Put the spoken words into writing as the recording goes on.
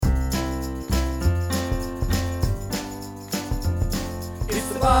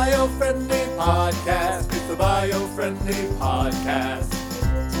bio-friendly podcast. It's the bio-friendly podcast.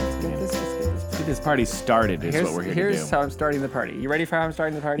 Let's get this party started is what we're here to do. Here's how I'm starting the party. You ready for how I'm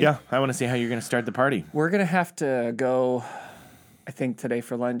starting the party? Yeah, I want to see how you're going to start the party. We're going to have to go, I think, today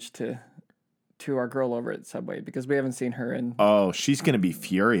for lunch to our girl over at Subway because we haven't seen her in... Oh, she's going to be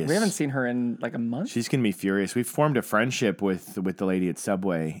furious. We haven't seen her in like a month. She's going to be furious. We've formed a friendship with the lady at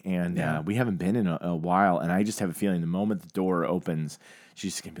Subway, and we haven't been in a while, and I just have a feeling the moment the door opens,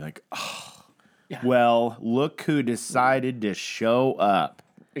 she's just going to be like, oh, well, look who decided to show up.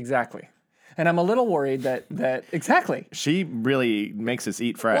 Exactly. And I'm a little worried that exactly. She really makes us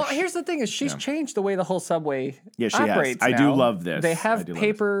eat fresh. Well, here's the thing is she's changed the way the whole Subway operates has. I now. do love this. They have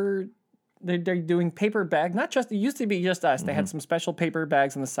paper... They're doing paper bag, not just, it used to be just us. They had some special paper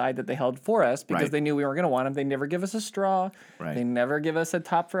bags on the side that they held for us because they knew we weren't going to want them. They never give us a straw. Right. They never give us a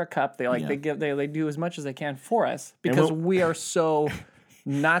top for a cup. They do as much as they can for us because we are so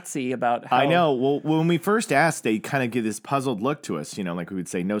Nazi about how. I know. Well, when we first asked, they kind of give this puzzled look to us, like we would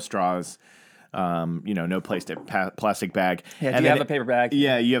say no straws. No plastic bag. Yeah, do you have a paper bag?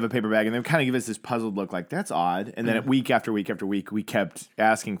 Yeah, you have a paper bag. And they kind of give us this puzzled look like, that's odd. And then week after week after week, we kept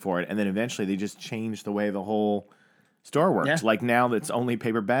asking for it. And then eventually they just changed the way the whole store worked. Yeah. Like now it's only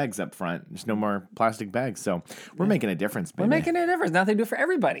paper bags up front. There's no more plastic bags. So we're making a difference, baby. We're making a difference. Now they do it for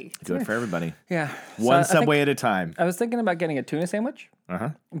everybody. Do it for everybody. Yeah. One Subway at a time. I was thinking about getting a tuna sandwich.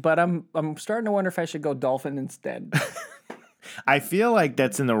 But I'm starting to wonder if I should go dolphin instead. I feel like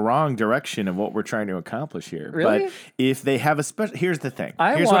that's in the wrong direction of what we're trying to accomplish here. Really? But if they have a special... Here's the thing.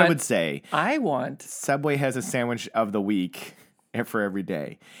 Here's what I would say. Subway has a sandwich of the week for every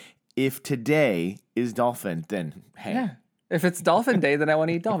day. If today is dolphin, then hey. Yeah. If it's dolphin day, then I want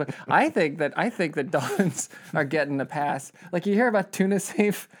to eat dolphin. I think that dolphins are getting a pass. Like you hear about tuna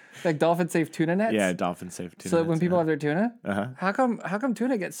safe, like dolphin safe tuna nets. Yeah, dolphin safe tuna. So nets, when people have their tuna, how come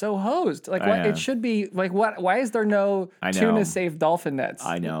tuna gets so hosed? Like what, it should be like what? Why is there no tuna safe dolphin nets?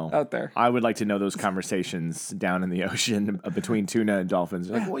 I know out there. I would like to know those conversations down in the ocean between tuna and dolphins.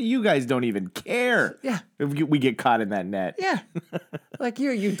 Like, well, you guys don't even care. Yeah, if we get caught in that net. Yeah, like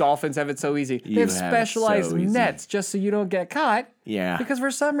you dolphins have it so easy. They have specialized nets just so you don't get caught. Yeah. Because for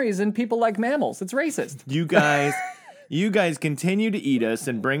some reason, people like mammals. It's racist. You guys continue to eat us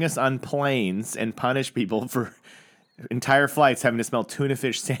and bring us on planes and punish people for entire flights having to smell tuna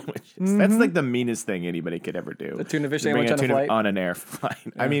fish sandwiches. That's like the meanest thing anybody could ever do. A tuna fish sandwich on a flight? On an air flight.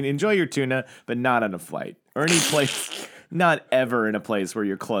 Yeah. I mean, enjoy your tuna, but not on a flight. Or any place, not ever in a place where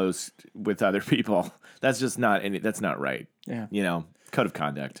you're close with other people. That's just that's not right. Yeah. Code of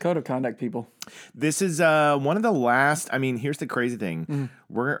conduct. Code of conduct, people. This is one of the last... I mean, here's the crazy thing.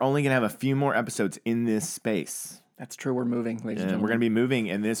 We're only going to have a few more episodes in this space. That's true. We're moving, ladies and gentlemen. We're going to be moving,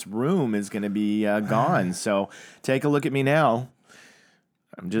 and this room is going to be gone. So take a look at me now.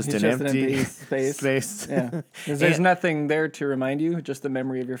 I'm just an empty space. Yeah. There's nothing there to remind you, just the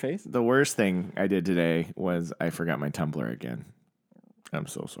memory of your face. The worst thing I did today was I forgot my tumbler again. I'm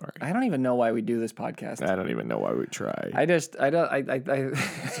so sorry. I don't even know why we do this podcast. I don't even know why we try.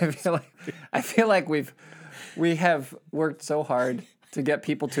 I feel like we have worked so hard to get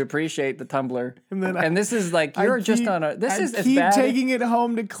people to appreciate the tumbler. And this is like I keep taking it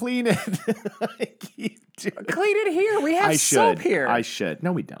home to clean it. Clean it here. We have soap here. I should.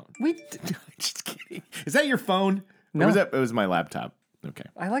 No, we don't. Just kidding. Is that your phone? No. Or it was my laptop. Okay.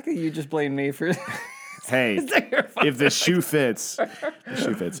 I like that you just blame me for Hey, if the shoe fits, the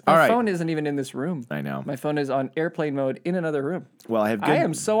shoe fits. My phone isn't even in this room. I know. My phone is on airplane mode in another room. Well, I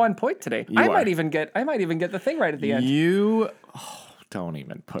am so on point today. I might even get the thing right at the end. Don't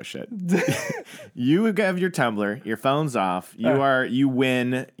even push it. You have your tumbler. Your phone's off. You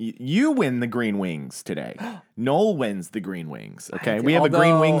win. You win the green wings today. Noel wins the green wings. Okay, we have a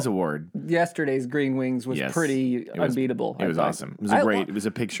green wings award. Yesterday's green wings was pretty unbeatable. It was awesome. It was It was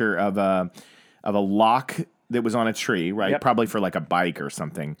a picture of a lock that was on a tree, right? Yep. Probably for like a bike or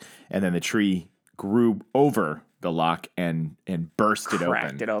something. And then the tree grew over the lock and burst it open.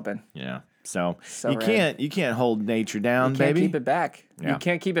 Cracked it open. Yeah. So you can't hold nature down, baby. You can't keep it back. Yeah. You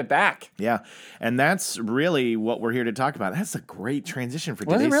can't keep it back. Yeah. And that's really what we're here to talk about. That's a great transition for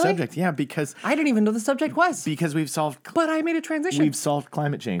today's subject. Yeah, because I didn't even know the subject was. Because we've solved But I made a transition. We've solved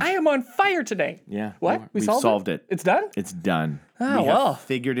climate change. I am on fire today. Yeah. What? We've solved it. It's done? It's done. Oh, we have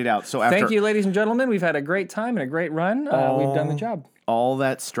figured it out. So thank you, ladies and gentlemen. We've had a great time and a great run. We've done the job. All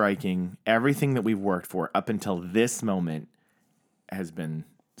that striking, everything that we've worked for up until this moment has been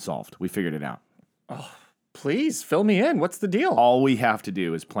solved. We figured it out. Oh, please fill me in. What's the deal? All we have to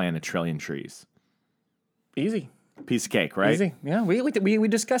do is plant 1 trillion trees. Easy. Piece of cake, right? Easy. Yeah, we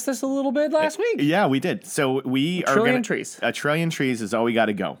discussed this a little bit last week. Yeah, we did. So we are trillion trees. A trillion trees is all we got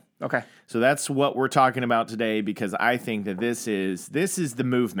to go. Okay. So that's what we're talking about today because I think that this is the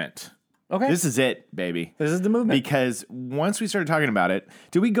movement. Okay. This is it, baby. This is the movement. Because once we started talking about it,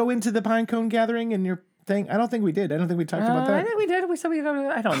 did we go into the pine cone gathering in your thing? I don't think we did. I don't think we talked about that. I think we did. We said we.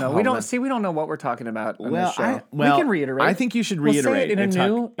 I don't know. We don't know what we're talking about on this show. We can reiterate. I think you should reiterate. We'll say it in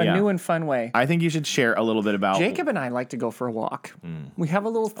a new and fun way. I think you should share a little bit about. Jacob and I like to go for a walk. We have a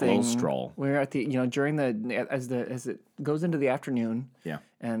little thing. A little stroll. We're at the during as it goes into the afternoon. Yeah.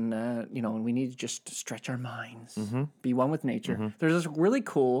 And and we need to just stretch our minds, be one with nature. There's this really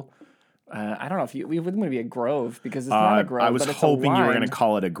cool. I don't know if we wouldn't be a grove because it's not a grove. I was hoping you were going to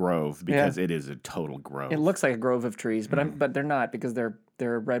call it a grove because it is a total grove. It looks like a grove of trees, but they're not because they're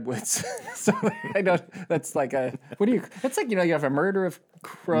redwoods. So I don't. That's like a what do you? It's like you have a murder of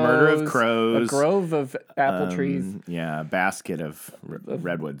crows, a grove of apple trees. Yeah, a basket of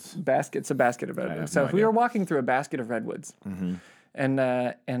redwoods. It's a basket of redwoods. So we were walking through a basket of redwoods, and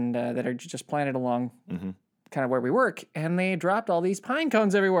that are just planted along. Kind of where we work, and they dropped all these pine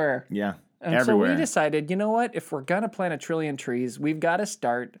cones everywhere. Yeah, and everywhere. So we decided, you know what? If we're gonna plant a trillion trees, we've got to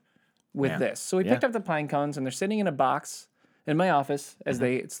start with this. So we picked up the pine cones, and they're sitting in a box in my office as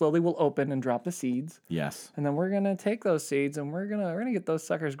they slowly will open and drop the seeds. Yes. And then we're gonna take those seeds, and we're gonna get those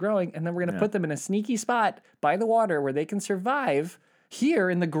suckers growing, and then we're gonna put them in a sneaky spot by the water where they can survive. Here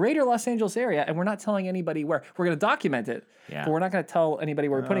in the greater Los Angeles area, and we're not telling anybody where. We're going to document it, but we're not going to tell anybody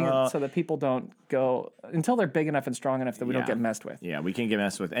where we're putting it so that people don't go until they're big enough and strong enough that we don't get messed with. Yeah, we can't get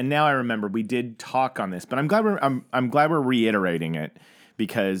messed with. And now I remember we did talk on this, but I'm glad we're reiterating it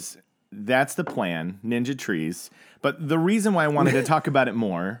because that's the plan, Ninja Trees. But the reason why I wanted to talk about it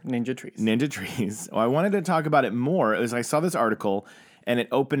more, Ninja Trees. I wanted to talk about it more is I saw this article. And it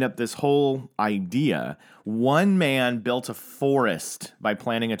opened up this whole idea. One man built a forest by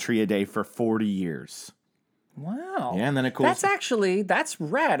planting a tree a day for 40 years. Wow. Yeah, and then of course... That's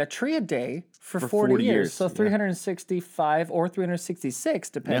rad. A tree a day for 40 years. So 365 or 366,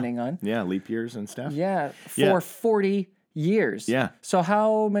 depending on... Yeah, leap years and stuff. Yeah, for 40 years. Yeah. So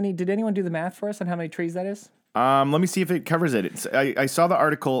how many... Did anyone do the math for us on how many trees that is? Let me see if it covers it. I saw the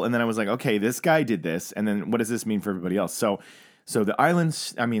article, and then I was like, okay, this guy did this, and then what does this mean for everybody else? So the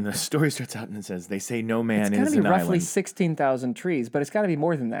islands, the story starts out and it says, they say no man is an island. It's got to be roughly 16,000 trees, but it's got to be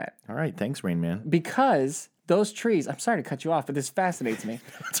more than that. All right. Thanks, Rain Man. Because those trees, I'm sorry to cut you off, but this fascinates me.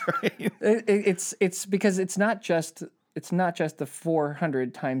 That's right. It's because it's not just the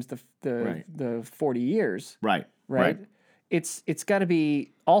 400 times the 40 years. Right. It's got to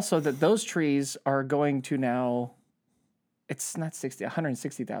be also that those trees are going to now... It's not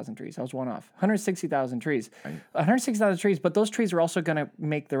 160,000 trees. I was one off. 160,000 trees. Right. 160,000 trees, but those trees are also going to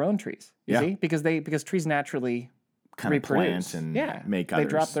make their own trees. You see? Because trees naturally kind reproduce. Of plant and make others. They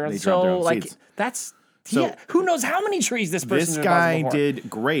drop their own. Seeds. That's... who knows how many trees this person This guy did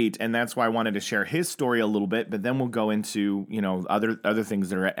great, and that's why I wanted to share his story a little bit, but then we'll go into, other things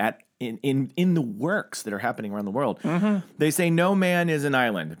that are in the works that are happening around the world. They say no man is an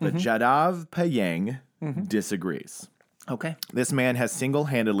island, but Jadav Payeng disagrees. Okay. This man has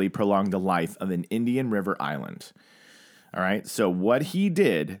single-handedly prolonged the life of an Indian River island. All right. So what he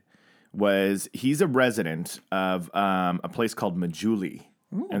did was he's a resident of a place called Majuli.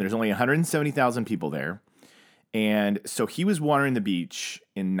 Ooh. And there's only 170,000 people there. And so he was watering the beach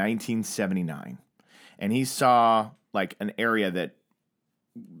in 1979. And he saw like an area that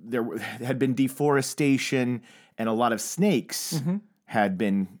there had been deforestation and a lot of snakes had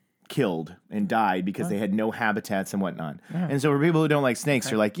been killed and died because they had no habitats and whatnot. Yeah. And so for people who don't like snakes,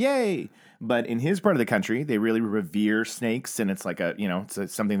 they're like, yay. But in his part of the country, they really revere snakes, and it's like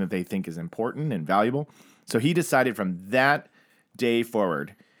it's something that they think is important and valuable. So he decided from that day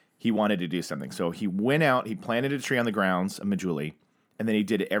forward, he wanted to do something. So he went out, he planted a tree on the grounds of Majuli, and then he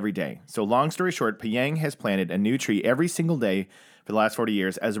did it every day. So long story short, Payeng has planted a new tree every single day for the last 40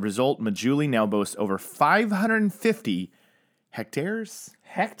 years. As a result, Majuli now boasts over 550 hectares.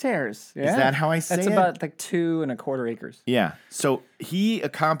 Hectares. Yeah. Is that how I say it? That's about like 2.25 acres. Yeah. So he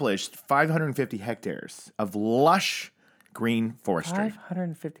accomplished 550 hectares of lush green forestry.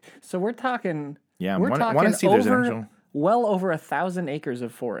 550. So we're talking. Yeah. We're talking well over 1,000 acres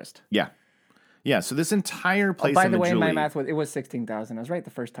of forest. Yeah. Yeah. So this entire place. By the way, my math was 16,000. I was right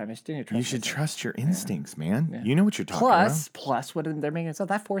the first time. You should trust your instincts, man. Yeah. You know what you're talking about. Plus, what they're making. So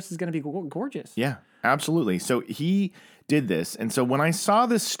that forest is going to be gorgeous. Yeah. Absolutely. So he did this. And so when I saw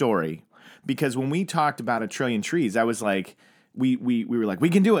this story, because when we talked about a trillion trees, I was like, we were like, we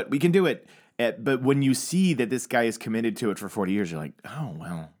can do it. We can do it. But when you see that this guy is committed to it for 40 years, you're like, oh,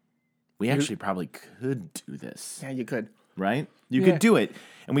 well, we actually probably could do this. Yeah, you could. Right? You could do it.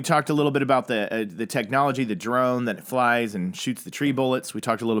 And we talked a little bit about the technology, the drone that flies and shoots the tree bullets. We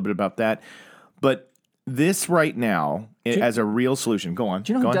talked a little bit about that. But this right now, as a real solution, go on.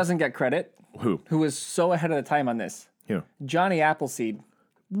 Do you know who doesn't get credit? Who? Who was so ahead of the time on this? Who? Johnny Appleseed.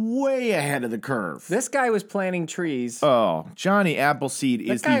 Way ahead of the curve. This guy was planting trees. Oh, Johnny Appleseed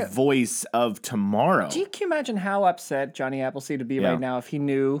is the voice of tomorrow. Can you imagine how upset Johnny Appleseed would be right now if he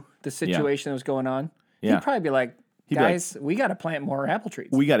knew the situation that was going on? Yeah. He'd probably be like, guys, we got to plant more apple trees.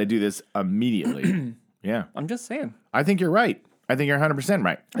 We got to do this immediately. Yeah. I'm just saying. I think you're right. I think you're 100%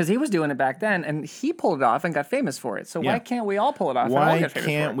 right. Because he was doing it back then, and he pulled it off and got famous for it. So why can't we all pull it off and all get famous for it? Why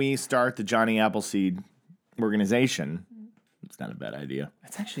can't we start the Johnny Appleseed organization? It's not a bad idea.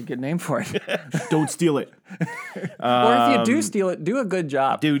 That's actually a good name for it. Don't steal it. Or if you do steal it, do a good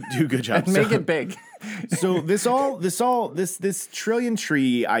job. Do a good job. And make it big. So this trillion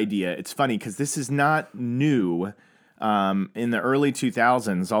tree idea, it's funny because this is not new. In the early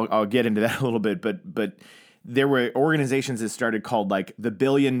 2000s, I'll get into that a little bit, but there were organizations that started called like the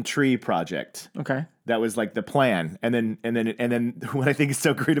Billion Tree Project. Okay. That was like the plan. And then what I think is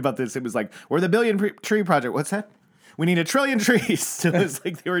so great about this, it was like, we're the Billion Tree Project. What's that? We need 1 trillion trees. So it was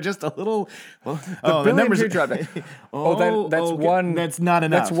like they were just a little. The numbers tree project. That's one. That's not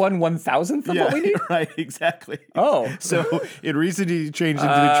enough. That's 1/1000th of what we need. Right, exactly. Oh, so it recently changed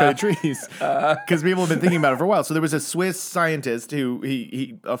into the trillion trees because people have been thinking about it for a while. So there was a Swiss scientist who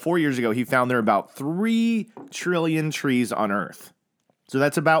he 4 years ago he found there are about 3 trillion trees on Earth. So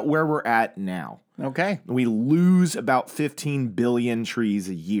that's about where we're at now. Okay. We lose about 15 billion trees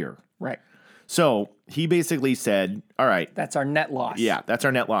a year. Right. So he basically said, all right. That's our net loss. Yeah, that's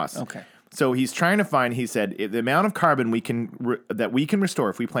our net loss. Okay. So he's trying to find, he said, the amount of carbon that we can restore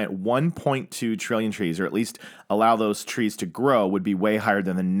if we plant 1.2 trillion trees, or at least allow those trees to grow, would be way higher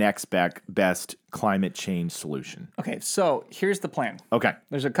than the next best climate change solution. Okay, so here's the plan. Okay.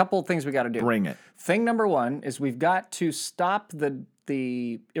 There's a couple of things we got to do. Bring it. Thing number one is we've got to stop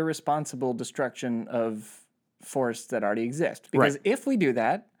the irresponsible destruction of forests that already exist. Because if we do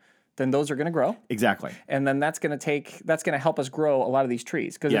that, then those are going to grow. Exactly. And then that's going to help us grow a lot of these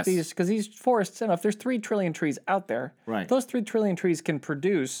trees. Because these forests, if there's 3 trillion trees out there, those 3 trillion trees can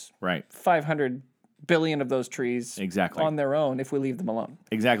produce 500 billion of those trees on their own if we leave them alone.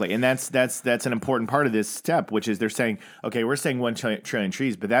 Exactly. And that's an important part of this step, which is they're saying, okay, we're saying 1 trillion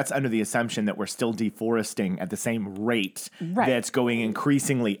trees, but that's under the assumption that we're still deforesting at the same rate that's going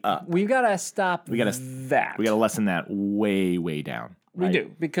increasingly up. We've got to stop that. We got to lessen that way, way down. We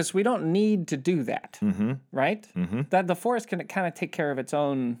do, because we don't need to do that, right? Mm-hmm. That the forest can kind of take care of its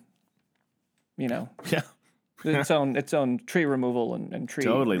own, its own tree removal and tree.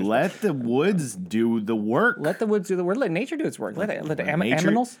 Totally. Let the woods do the work. Let the woods do the work. Let nature do its work. Let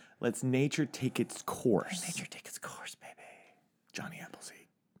animals. Let nature take its course. Let nature take its course, baby. Johnny Appleseed.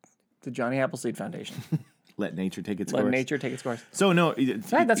 The Johnny Appleseed Foundation. Let nature take its course. Let nature take its course. So no,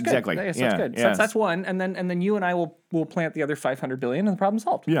 that's exactly. Good. That's good. So that's one, and then you and I will plant the other 500 billion, and the problem's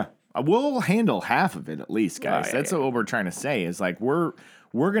solved. Yeah, we'll handle half of it at least, guys. That's what we're trying to say. Is like we're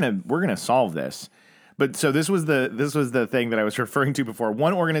gonna solve this. But so this was the thing that I was referring to before.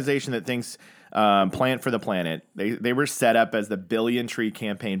 One organization that thinks Plant for the Planet. They were set up as the Billion Tree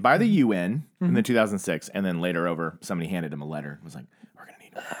Campaign by the UN in the 2006, and then later over somebody handed them a letter. It was like, we're gonna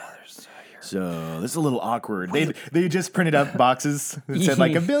need. So this is a little awkward. They just printed up boxes that said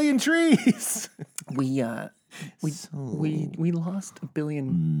like 1 billion trees. We lost 1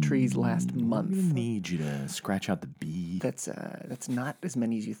 billion trees last month. We need you to scratch out the B. That's not as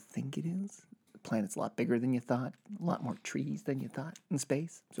many as you think it is. The planet's a lot bigger than you thought. A lot more trees than you thought in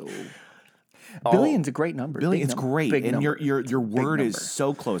space. So billion's a great number. It's great, and your word is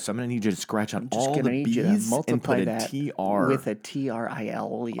so close. I'm going to need you to scratch out all the B's and put a TR with a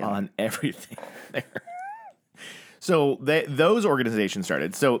TRIL on everything there. So those organizations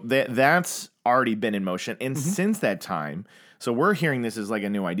started. So that's already been in motion, and since that time, so we're hearing this as like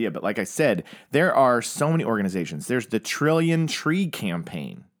a new idea. But like I said, there are so many organizations. There's the Trillion Tree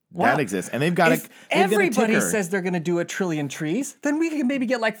Campaign. That exists, and they've got everybody says they're going to do 1 trillion trees, then we can maybe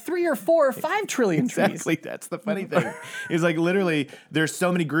get like 3 or 4 or 5 trillion trees. Exactly, that's the funny thing. Is like literally, there's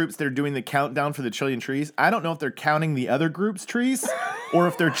so many groups that are doing the countdown for the trillion trees. I don't know if they're counting the other groups' trees, or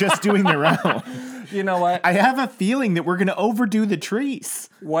if they're just doing their own. You know what? I have a feeling that we're going to overdo the trees.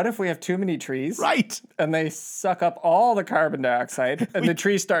 What if we have too many trees? Right. And they suck up all the carbon dioxide, and the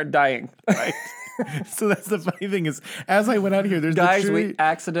trees start dying. Right. So that's the funny thing is, as I went out here, there's Guys, the tree. we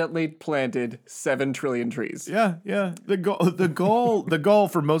accidentally planted 7 trillion trees. Yeah. The goal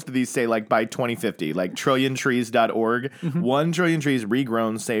for most of these say like by 2050, like trillion-trees.org, 1 trillion trees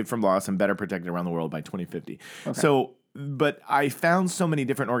regrown, saved from loss, and better protected around the world by 2050. Okay. So, but I found so many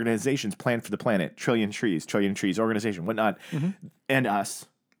different organizations, Plan for the Planet, Trillion Trees organization, whatnot, and us.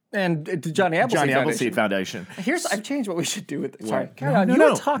 And Johnny Appleseed Foundation. I've changed what we should do with it. Sorry, carry on. You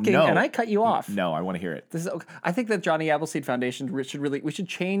were talking, and I cut you off. No, I want to hear it. I think that Johnny Appleseed Foundation we should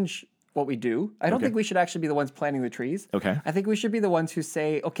change what we do. I don't think we should actually be the ones planting the trees. Okay. I think we should be the ones who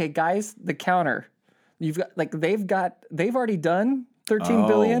say, okay, guys, the counter. You've got they've already done 13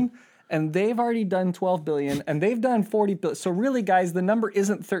 billion. And they've already done 12 billion, and they've done 40 billion. So really, guys, the number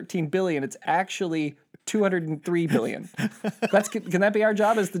isn't 13 billion. It's actually 203 billion. Can that be our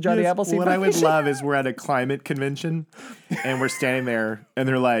job as the Johnny Appleseed What Foundation? I would love is we're at a climate convention, and we're standing there, and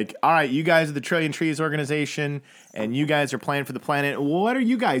they're like, all right, you guys are the Trillion Trees organization, and you guys are playing for the planet. What are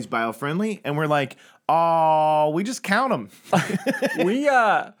you guys biofriendly? And we're like, oh, we just count them.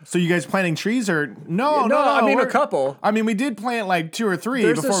 So you guys planting trees or no? I mean, a couple. I mean, we did plant like 2 or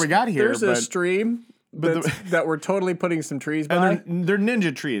 3 before we got here. There's a stream that we're totally putting some trees by. And they're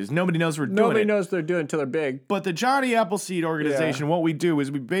ninja trees. Nobody knows we're doing it. Nobody knows they're doing it until they're big. But the Johnny Appleseed organization, what we do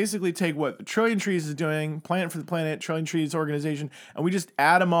is we basically take what Trillion Trees is doing, Planet for the Planet, Trillion Trees organization, and we just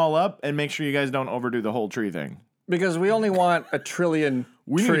add them all up and make sure you guys don't overdo the whole tree thing. Because we only want a trillion trees.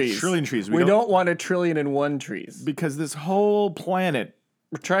 We need a trillion trees. We don't want 1,000,000,001 trees. Because this whole planet...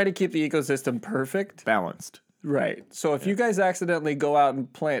 We're trying to keep the ecosystem perfect. Balanced. Right. So if you guys accidentally go out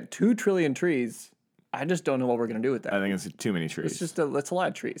and plant 2 trillion trees, I just don't know what we're going to do with that. I think it's too many trees. That's a lot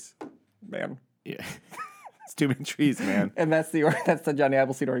of trees, man. Yeah. It's too many trees, man. And that's the Johnny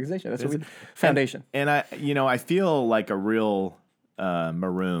Appleseed organization. That's what foundation. And I feel like a real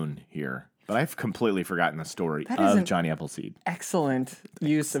maroon here. But I've completely forgotten the story of Johnny Appleseed. Excellent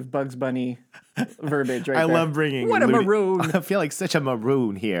use of Bugs Bunny verbiage right there. I love bringing... What a maroon. I feel like such a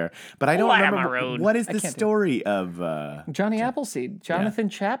maroon here. But I don't remember... Maroon. What is the story of... Johnny Appleseed. Jonathan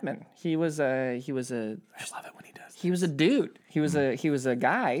Chapman. He was a... I love it when he does. He was a dude. He was a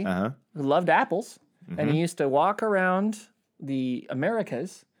guy who loved apples. And he used to walk around the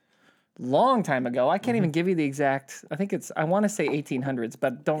Americas... Long time ago. I can't even give you the exact. I want to say 1800s,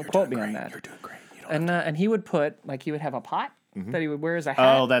 but don't quote me on that. You're doing great. And he would he would have a pot that he would wear as a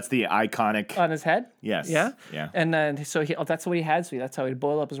hat. Oh, that's the iconic on his head. Yes. Yeah. Yeah. And so that's what he had. So that's how he'd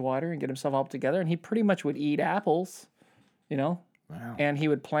boil up his water and get himself all together. And he pretty much would eat apples, Wow. And he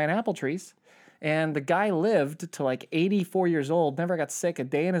would plant apple trees. And the guy lived to like 84 years old, never got sick a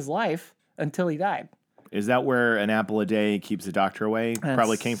day in his life until he died. Is that where an apple a day keeps the doctor away?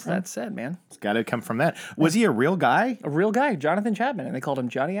 Probably came from? That's it, man. It's got to come from that. Was he a real guy? A real guy, Jonathan Chapman, and they called him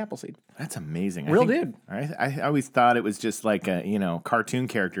Johnny Appleseed. That's amazing. Real dude. I always thought it was just like a cartoon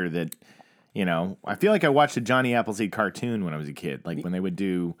character that, I feel like I watched a Johnny Appleseed cartoon when I was a kid, like when they would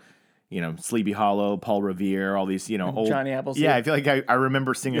do, Sleepy Hollow, Paul Revere, all these, old Johnny Appleseed. Yeah, I feel like I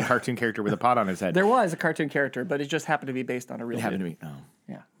remember seeing a cartoon character with a pot on his head. There was a cartoon character, but it just happened to be based on a real. It happened to be. Oh,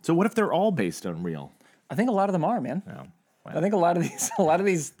 yeah. So what if they're all based on real? I think a lot of them are, man. Oh, wow. I think a lot of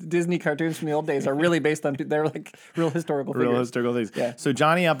these Disney cartoons from the old days are really based on they're like real historical figures. Real historical things. Yeah. So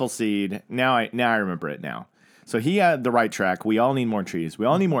Johnny Appleseed, now I remember it now. So he had the right track. We all need more trees. We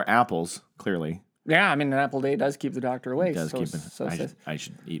all need more apples, clearly. Yeah, I mean an apple a day does keep the doctor away. It does keep it. I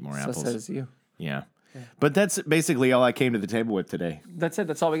should eat more apples. So says you. Yeah. But that's basically all I came to the table with today. That's it.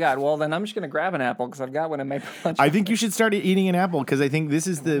 That's all we got. Well, then I'm just going to grab an apple because I've got one in my lunch. I think you should start eating an apple because I think this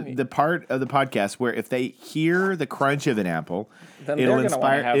is the part of the podcast where if they hear the crunch of an apple, then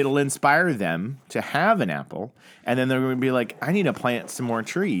it'll inspire them to have an apple. And then they're going to be like, I need to plant some more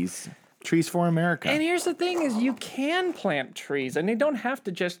trees. Trees for America. And here's the thing is you can plant trees and they don't have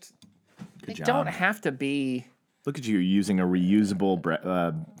to just... don't have to be... Look at you using a reusable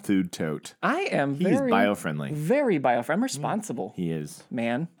food tote. I am He's biofriendly. Very biofriendly. I'm responsible. He is.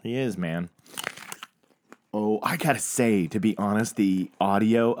 Man. He is, man. Oh, I gotta say, to be honest, the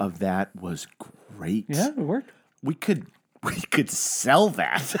audio of that was great. Yeah, it worked. We could sell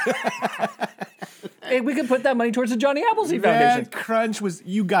that. Hey, we could put that money towards the Johnny Appleseed Foundation. That crunch was,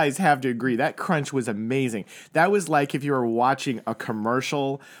 you guys have to agree, that crunch was amazing. That was like if you were watching a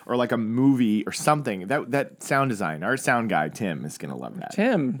commercial or like a movie or something. That sound design, our sound guy, Tim, is going to love that.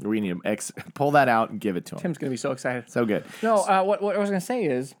 Tim. We need to pull that out and give it to him. Tim's going to be so excited. So good. No, what I was going to say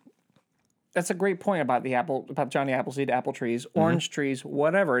is, that's a great point about about Johnny Appleseed, apple trees, orange trees,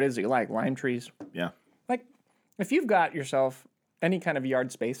 whatever it is that you like, lime trees. Yeah. Like, if you've got yourself any kind of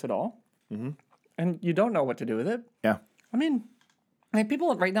yard space at all, and you don't know what to do with it, yeah, I mean, I mean,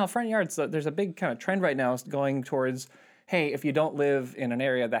 people right now, front yards, there's a big kind of trend right now going towards, hey, if you don't live in an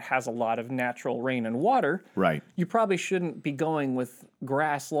area that has a lot of natural rain and water, right, you probably shouldn't be going with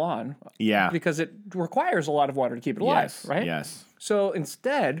grass lawn. Yeah. Because it requires a lot of water to keep it alive, right? Yes. So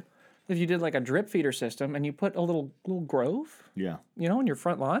instead, if you did like a drip feeder system and you put a little grove, Yeah. in your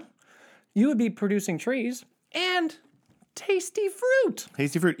front lawn, you would be producing trees and tasty fruit.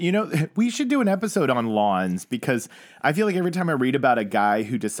 Tasty fruit. We should do an episode on lawns because I feel like every time I read about a guy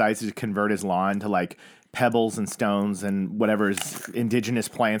who decides to convert his lawn to like pebbles and stones and whatever's indigenous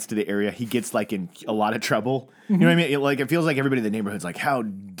plants to the area, he gets like in a lot of trouble. You know what I mean? It feels like everybody in the neighborhood's like, how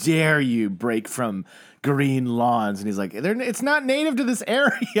dare you break from green lawns? And he's like, it's not native to this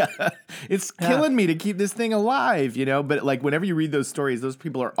area. It's killing me to keep this thing alive, But like whenever you read those stories, those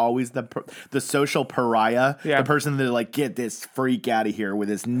people are always the social pariah, the person that like, get this freak out of here with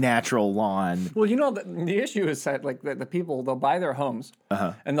this natural lawn. Well, the issue is that like the people, they'll buy their homes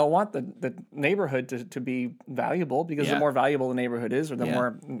and they'll want the neighborhood to be valuable because the more valuable the neighborhood is, or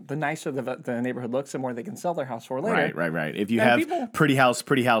the nicer the neighborhood looks, the more they can sell their house for later. Right. If you have pretty house,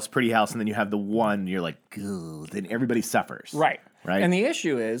 and then you have the one, you're like, ugh, then everybody suffers. Right. Right. And the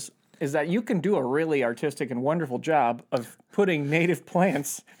issue is that you can do a really artistic and wonderful job of putting native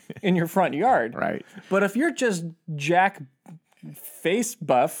plants in your front yard. Right. But if you're just Jack Face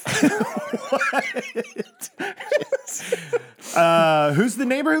Buff. Who's the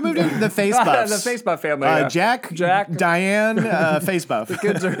neighbor who moved in? The Face Buffs. The Face Buff family. Jack, Diane, Face Buff. The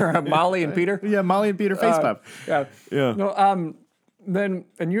kids are Molly and Peter. Yeah, Molly and Peter, Face Buff. Yeah. No, then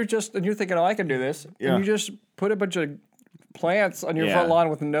you're thinking, I can do this. And you just put a bunch of plants on your front lawn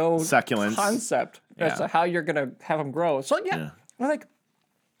with no succulents concept as to how you're gonna have them grow. So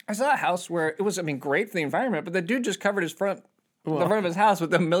I saw a house where it was, great for the environment, but the dude just covered the front of his house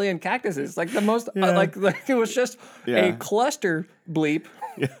with a million cactuses, like the most, like it was just a cluster bleep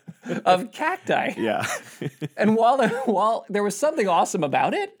of cacti. Yeah. And while there was something awesome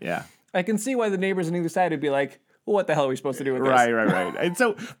about it, I can see why the neighbors on either side would be like, well, what the hell are we supposed to do with this? Right. And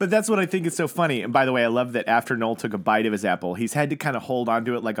so, but that's what I think is so funny. And by the way, I love that after Noel took a bite of his apple, he's had to kind of hold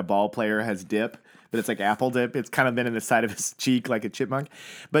onto it like a ball player has dip, but it's like apple dip. It's kind of been in the side of his cheek like a chipmunk.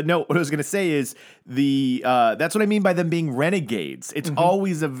 But no, what I was going to say is that's what I mean by them being renegades. It's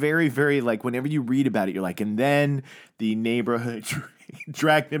always a very, very, like, whenever you read about it, you're like, and then the neighborhood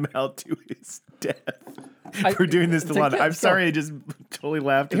dragged him out to his death. For doing this to London. I'm sorry, I just totally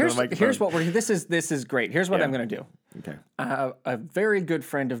laughed into the microphone. Here's what this is great. Here's what I'm going to do. Okay. A very good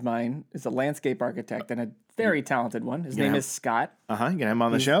friend of mine is a landscape architect and a very talented one. His name is Scott. You can have him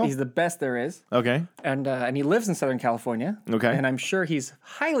on the show? He's the best there is. Okay. And he lives in Southern California. Okay. And I'm sure he's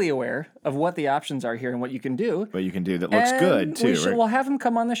highly aware of what the options are here and what you can do. What you can do that looks good, too, right? We'll have him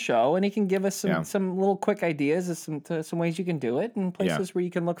come on the show, and he can give us some little quick ideas of some ways you can do it and places where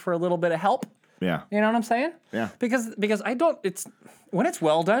you can look for a little bit of help. Yeah. You know what I'm saying? Yeah. Because when it's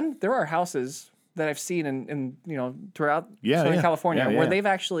well done, there are houses that I've seen in throughout Southern California where they've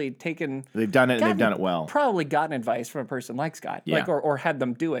actually they've done it well. Probably gotten advice from a person like Scott, or had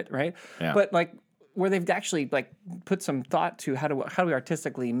them do it, right? Yeah. But like where they've actually like put some thought to how do we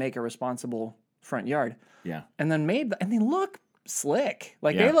artistically make a responsible front yard. Yeah. And then and they look slick.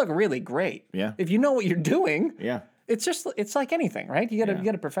 Like they look really great. Yeah. If you know what you're doing. Yeah. It's like anything, right? You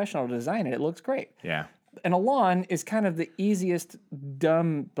get a professional to design it. It looks great. Yeah. And a lawn is kind of the easiest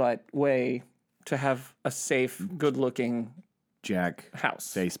dumb but way to have a safe, good-looking Jack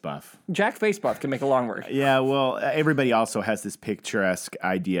house. Face Buff. Jack Face Buff can make a lawn work. Yeah, well, everybody also has this picturesque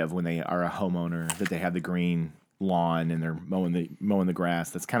idea of when they are a homeowner that they have the green lawn and they're mowing the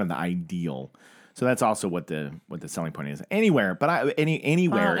grass. That's kind of the ideal. So that's also what the selling point is. Anywhere, but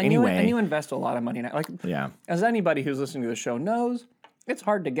anywhere. And you invest a lot of money in it. Like, as anybody who's listening to the show knows, it's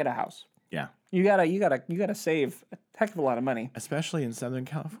hard to get a house. Yeah. You gotta save a heck of a lot of money, especially in Southern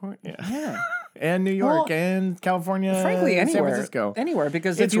California. Yeah. And New York and California. Frankly, San Francisco. Anywhere,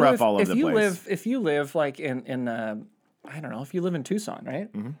 because it's rough all over the place. If you live like in I don't know, if you live in Tucson,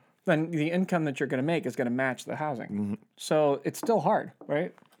 right? Mm-hmm. Then the income that you're going to make is going to match the housing. Mm-hmm. So it's still hard,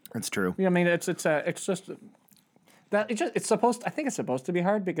 right? That's true. Yeah, I mean, it's just that it's supposed. I think it's supposed to be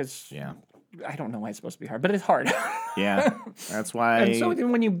hard because I don't know why it's supposed to be hard, but it's hard. Yeah, that's why. And so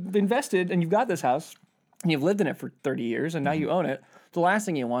when you've invested and you've got this house and you've lived in it for 30 years and now you own it, the last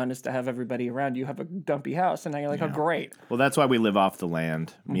thing you want is to have everybody around you have a dumpy house and now you're like, oh, great. Well, that's why we live off the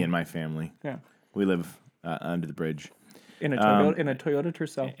land, me and my family. Yeah. We live under the bridge. In a Toyota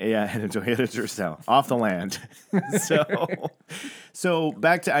Tercel. Yeah, in a Toyota Tercel. Off the land. So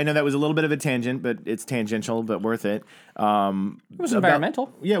back to, I know that was a little bit of a tangent, but it's tangential, but worth it. It was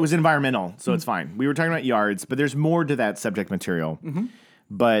environmental. Yeah, it was environmental, so it's fine. We were talking about yards, but there's more to that subject material.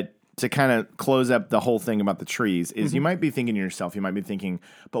 But to kind of close up the whole thing about the trees is you might be thinking to yourself,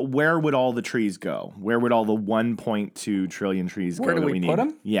 but where would all the trees go? Where would all the 1.2 trillion trees go that we need? Where do we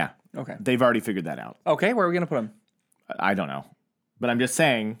put them? Yeah. Okay. They've already figured that out. Okay, where are we going to put them? I don't know. But I'm just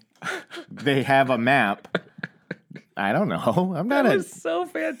saying they have a map. I don't know. That was so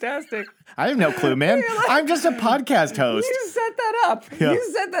fantastic. I have no clue, man. I'm just a podcast host. You set that up. Yeah.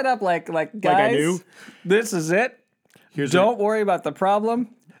 You set that up like guys, I knew. This is it. Don't worry about the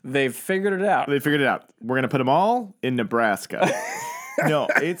problem. They've figured it out. They figured it out. We're gonna put them all in Nebraska. No,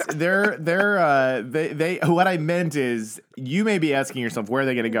 it's they. What I meant is, you may be asking yourself, where are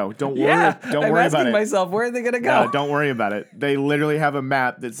they gonna go? Don't worry. Don't worry about it. I'm asking myself, where are they gonna go? No, don't worry about it. They literally have a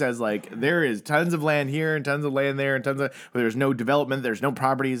map that says like there is tons of land here and tons of land there and tons of where there's no development, there's no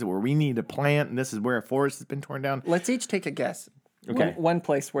properties where we need to plant, and this is where a forest has been torn down. Let's each take a guess. Okay. One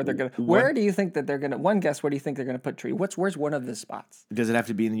place where they're gonna. Where do you think that they're gonna? One guess. Where do you think they're gonna put tree? Where's one of the spots? Does it have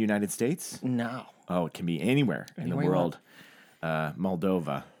to be in the United States? No. Oh, it can be anywhere in the world.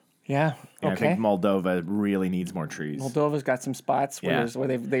 Moldova. Yeah. I think Moldova really needs more trees. Moldova's got some spots where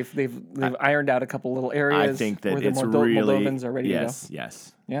they've ironed out a couple little areas. I think that where the it's really Moldovans are ready to go.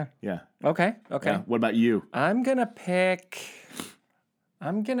 Yes. Yeah. Yeah. Okay. Yeah. What about you? I'm gonna pick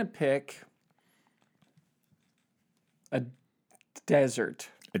a desert.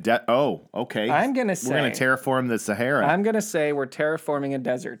 Okay. I'm gonna say we're gonna terraform the Sahara. I'm gonna say we're terraforming a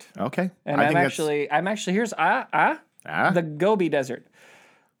desert. Okay. And I'm actually here's the Gobi Desert.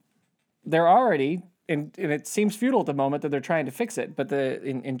 They're already and it seems futile at the moment that they're trying to fix it, but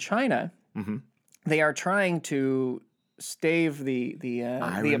in China, they are trying to stave the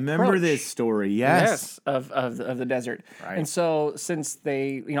I remember this story. Yes, of the desert. Right. And so since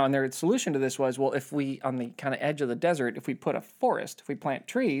they and their solution to this was, well, if we on the kind of edge of the desert, if we put a forest, if we plant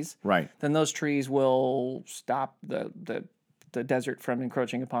trees, right, then those trees will stop the desert from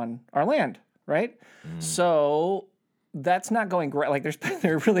encroaching upon our land, right? So that's not going great. Like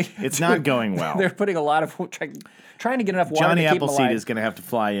they're really it's not going well. They're putting a lot of trying to get enough water Johnny to keep them alive. Appleseed is going to have to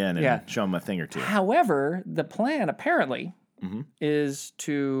fly in and show them a thing or two. However, the plan apparently is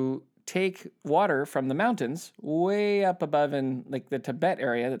to take water from the mountains way up above in like the Tibet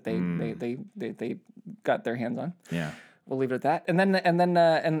area that they got their hands on. Yeah, we'll leave it at that. And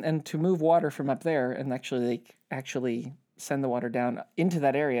then to move water from up there and actually send the water down into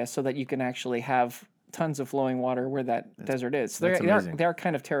that area so that you can actually have tons of flowing water where that desert is. So they are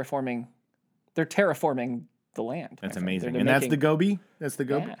kind of terraforming. They're terraforming the land. That's amazing. And that's the Gobi? That's the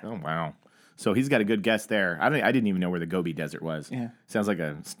Gobi? Yeah. Oh, wow. So he's got a good guess there. I didn't even know where the Gobi Desert was. Yeah. Sounds like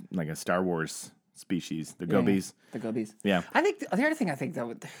a Star Wars species. The Gobis. The Gobis. Yeah. I think the other thing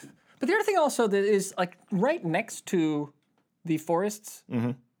but the other thing also that is like right next to the forests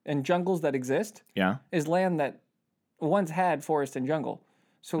and jungles that exist is land that once had forest and jungle.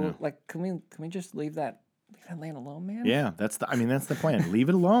 So like can we just leave that land alone, man? Yeah, that's the plan. Leave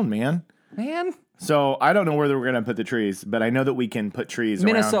it alone, man. Man. So I don't know where we're gonna put the trees, but I know that we can put trees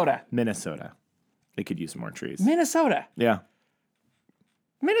around Minnesota. They could use some more trees. Minnesota. Yeah.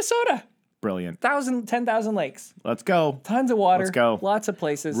 Minnesota. Brilliant. 10,000 lakes. Let's go. Tons of water. Let's go. Lots of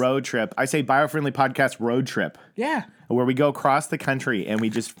places. Road trip. I say biofriendly podcast road trip. Yeah. Where we go across the country and we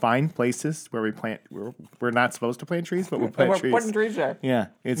just find places where we plant. We're not supposed to plant trees, but we plant trees. We're putting trees there. Yeah.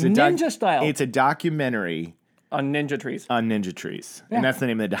 It's a ninja style. It's a documentary. On ninja trees. Yeah. And that's the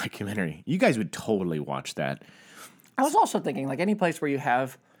name of the documentary. You guys would totally watch that. I was also thinking, like any place where you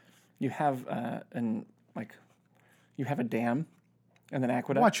have a dam and an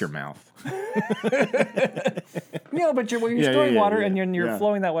aqueduct. Watch your mouth. But when you're storing water and you're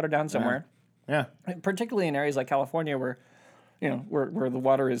flowing that water down somewhere. Yeah. Particularly in areas like California where where the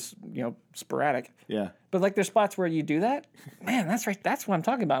water is, sporadic. Yeah. But like there's spots where you do that. Man, that's right. That's what I'm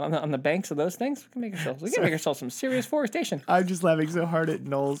talking about. On the banks of those things, we can make ourselves some serious forestation. I'm just laughing so hard at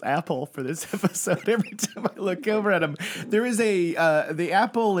Noel's apple for this episode. Every time I look over at him, there is the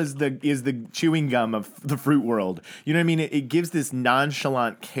apple is the chewing gum of the fruit world. You know what I mean? It gives this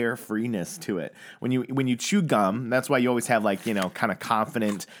nonchalant carefreeness to it. When you chew gum, that's why you always have kind of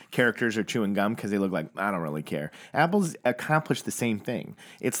confident characters are chewing gum because they look like I don't really care. Apples accomplish the same thing.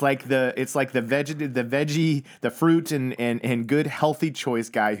 It's like the veggie, the fruit and good healthy choice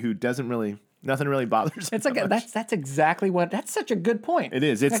guy who doesn't really Nothing really bothers me. It's like that's exactly what. That's such a good point. It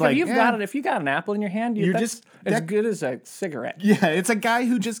is. It's like if you got an apple in your hand, you're just as good as a cigarette. Yeah, it's a guy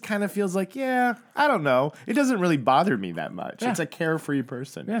who just kind of feels like, I don't know. It doesn't really bother me that much. Yeah. It's a carefree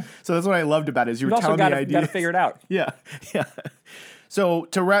person. Yeah. So that's what I loved about it. Is you were telling me ideas. You got to figure it out. Yeah. So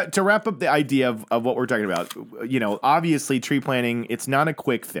to wrap up the idea of what we're talking about, obviously tree planting, it's not a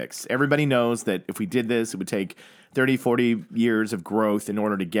quick fix. Everybody knows that if we did this, it would take 30, 40 years of growth in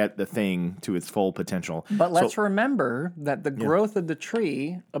order to get the thing to its full potential. But let's remember that the growth of the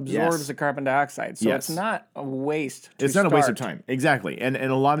tree absorbs the carbon dioxide. So it's not a waste It's not a waste of time. Exactly. And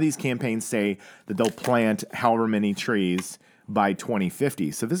a lot of these campaigns say that they'll plant however many trees by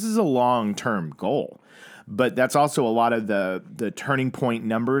 2050. So this is a long-term goal. But that's also a lot of the turning point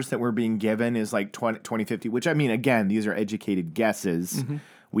numbers that we're being given is like 2050, which, I mean, again, these are educated guesses. Mm-hmm.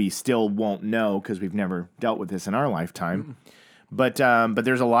 We still won't know because we've never dealt with this in our lifetime. Mm-hmm. But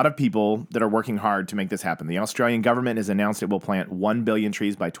there's a lot of people that are working hard to make this happen. The Australian government has announced it will plant 1 billion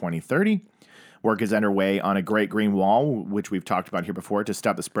trees by 2030. Work is underway on a Great Green Wall, which we've talked about here before, to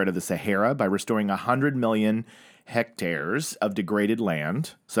stop the spread of the Sahara by restoring 100 million hectares of degraded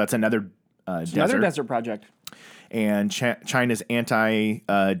land. So that's another another desert project. And China's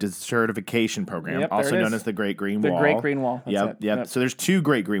anti-desertification program, also known as the Great Green Wall. The Great Green Wall. Yep. So there's 2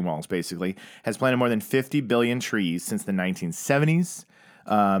 Great Green Walls, basically. Has planted more than 50 billion trees since the 1970s.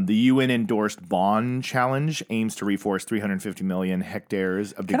 The UN-endorsed Bond Challenge aims to reforest 350 million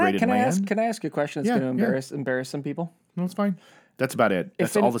hectares of degraded land. Can I ask you a question that's going to embarrass some people? No, it's fine. That's about it.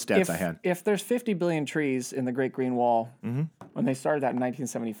 That's all the stats I had. If there's 50 billion trees in the Great Green Wall, when they started that in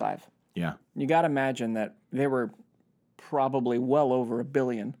 1975, you got to imagine that they were probably well over 1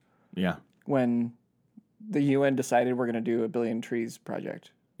 billion. Yeah. When the UN decided we're going to do a billion trees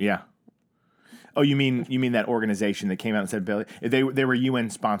project. Yeah. Oh, you mean that organization that came out and said billion? They were UN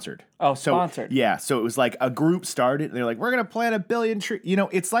sponsored. Oh, sponsored. Yeah. So it was like a group started. And they're like, we're going to plant 1 billion trees.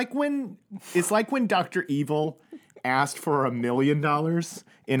 It's like when Dr. Evil asked for $1 million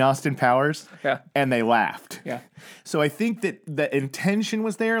in Austin Powers, and they laughed. Yeah. So I think that the intention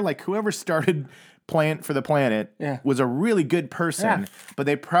was there. Like whoever started Plant for the Planet was a really good person, but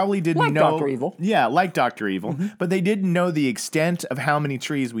they probably didn't know. Like Dr. Evil. Yeah, like Dr. Evil. Mm-hmm. But they didn't know the extent of how many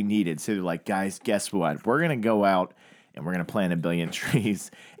trees we needed. So they're like, guys, guess what? We're going to go out and we're going to plant 1 billion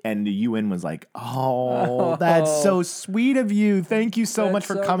trees. And the UN was like, oh, that's so sweet of you. Thank you so much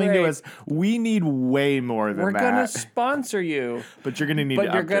for coming to us. We need way more than that. We're going to sponsor you. But you're going to need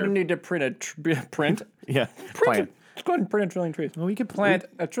to you're going to need to print. Yeah. Print. Let's go ahead and print 1 trillion trees. Well, we could plant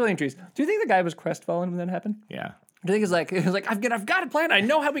 1 trillion trees. Do you think the guy was crestfallen when that happened? Yeah. Do you think he was like, I've got a plan. I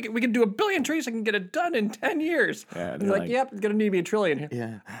know how we can do 1 billion trees. I can get it done in 10 years. Yeah. He's like, yep, it's going to need to be 1 trillion here.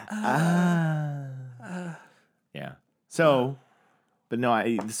 Yeah. Yeah. So, but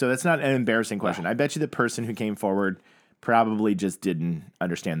no, so that's not an embarrassing question. I bet you the person who came forward probably just didn't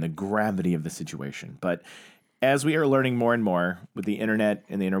understand the gravity of the situation. But as we are learning more and more with the internet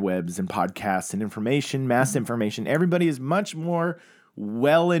and the interwebs and podcasts and information, mass information, everybody is much more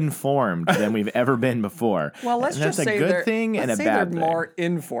well-informed than we've ever been before. Well, let's just say that's a good thing and a bad thing. They're more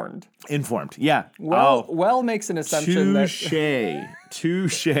informed. Informed, yeah. Well makes an assumption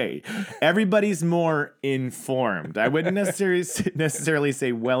Touche. Everybody's more informed. I wouldn't necessarily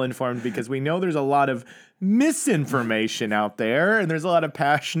say well-informed because we know there's a lot of misinformation out there, and there's a lot of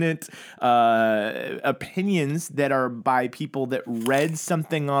passionate opinions that are by people that read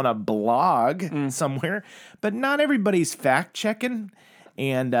something on a blog somewhere, but not everybody's fact-checking,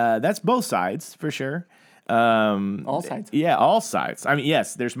 and that's both sides, for sure. All sides. Yeah, all sides. I mean,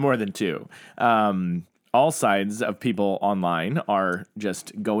 yes, there's more than two. All sides of people online are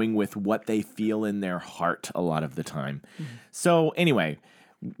just going with what they feel in their heart a lot of the time. Mm-hmm. So anyway,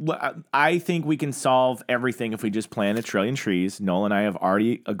 I think we can solve everything if we just plant 1 trillion trees. Noel and I have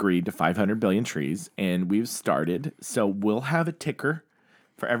already agreed to 500 billion trees, and we've started. So we'll have a ticker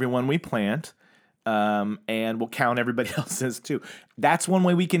for everyone we plant, and we'll count everybody else's too. That's one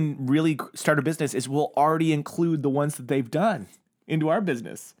way we can really start a business is we'll already include the ones that they've done into our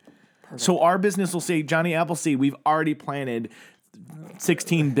business. Perfect. So our business will say, Johnny Appleseed, we've already planted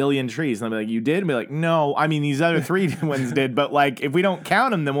 16 billion trees. And I'll be like, you did? And be like, no, I mean, these other 3 ones did. But like, if we don't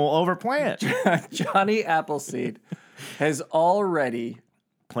count them, then we'll overplant. Johnny Appleseed has already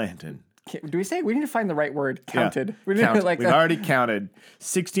planted. Do we say? We need to find the right word. Counted. Yeah, we've already counted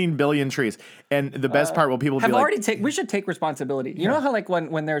 16 billion trees. And the best part, people have be already we should take responsibility. You know how like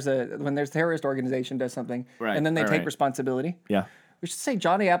when there's a terrorist organization does something, and then they take responsibility. Yeah. We should say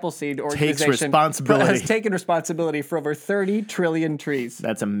Johnny Appleseed organization has taken responsibility for over 30 trillion trees.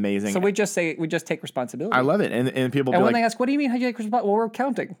 That's amazing. So we just take responsibility. I love it. And people when they ask, what do you mean how do you take responsibility? Well, we're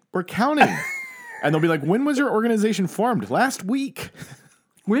counting. We're counting. And they'll be like, when was your organization formed? Last week.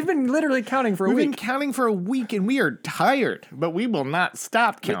 We've been literally counting for a week. We've been counting for a week, and we are tired, but we will not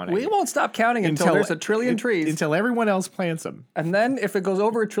stop counting. We won't stop counting until there's a trillion trees. Until everyone else plants them. And then if it goes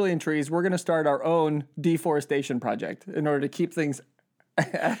over a trillion trees, we're going to start our own deforestation project in order to keep things...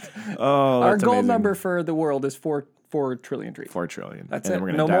 Our goal amazing. number for the world is 4 trillion trees. 4 trillion. That's and it. Then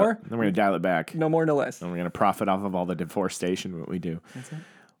we're no more? Then we're going to dial it back. No more, no less. And we're going to profit off of all the deforestation that we do. That's it.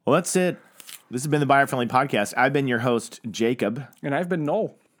 Well, that's it. This has been the Biofriendly Podcast. I've been your host, Jacob. And I've been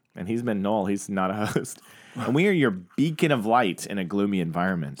Noel. And he's been Noel. He's not a host. And we are your beacon of light in a gloomy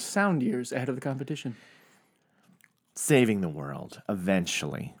environment. Sound years ahead of the competition. Saving the world,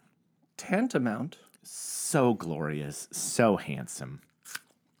 eventually. Tantamount. So glorious. So handsome.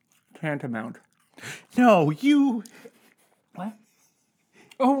 Tantamount. No, you... What?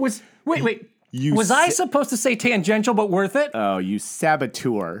 Oh, wait. Was I supposed to say tangential but worth it? Oh, you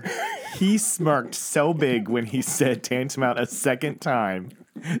saboteur. He smirked so big when he said tantamount a second time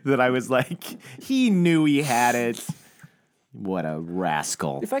that I was like, he knew he had it. What a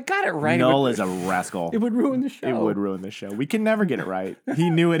rascal. If I got it right, Noel is a rascal. It would ruin the show. It would ruin the show. We can never get it right. He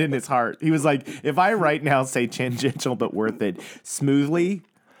knew it in his heart. He was like, if I right now say tangential but worth it smoothly,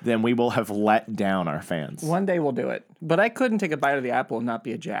 then we will have let down our fans. One day we'll do it. But I couldn't take a bite of the apple and not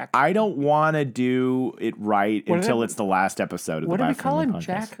be a Jack. I don't want to do it right until it's the last episode of the Biofriendly Podcast. What do we call him?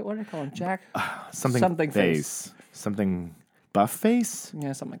 Jack? What do I call him? Jack? Something face. Something buff face?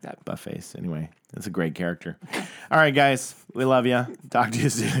 Yeah, something like that. Buff face. Anyway, that's a great character. All right, guys. We love you. Talk to you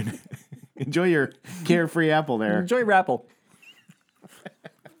soon. Enjoy your carefree apple there. Enjoy Rapple.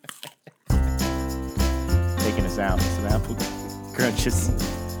 Taking us out. Some apple crunches.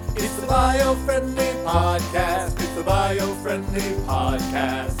 It's the Biofriendly Podcast. It's the Biofriendly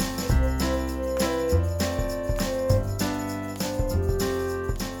Podcast.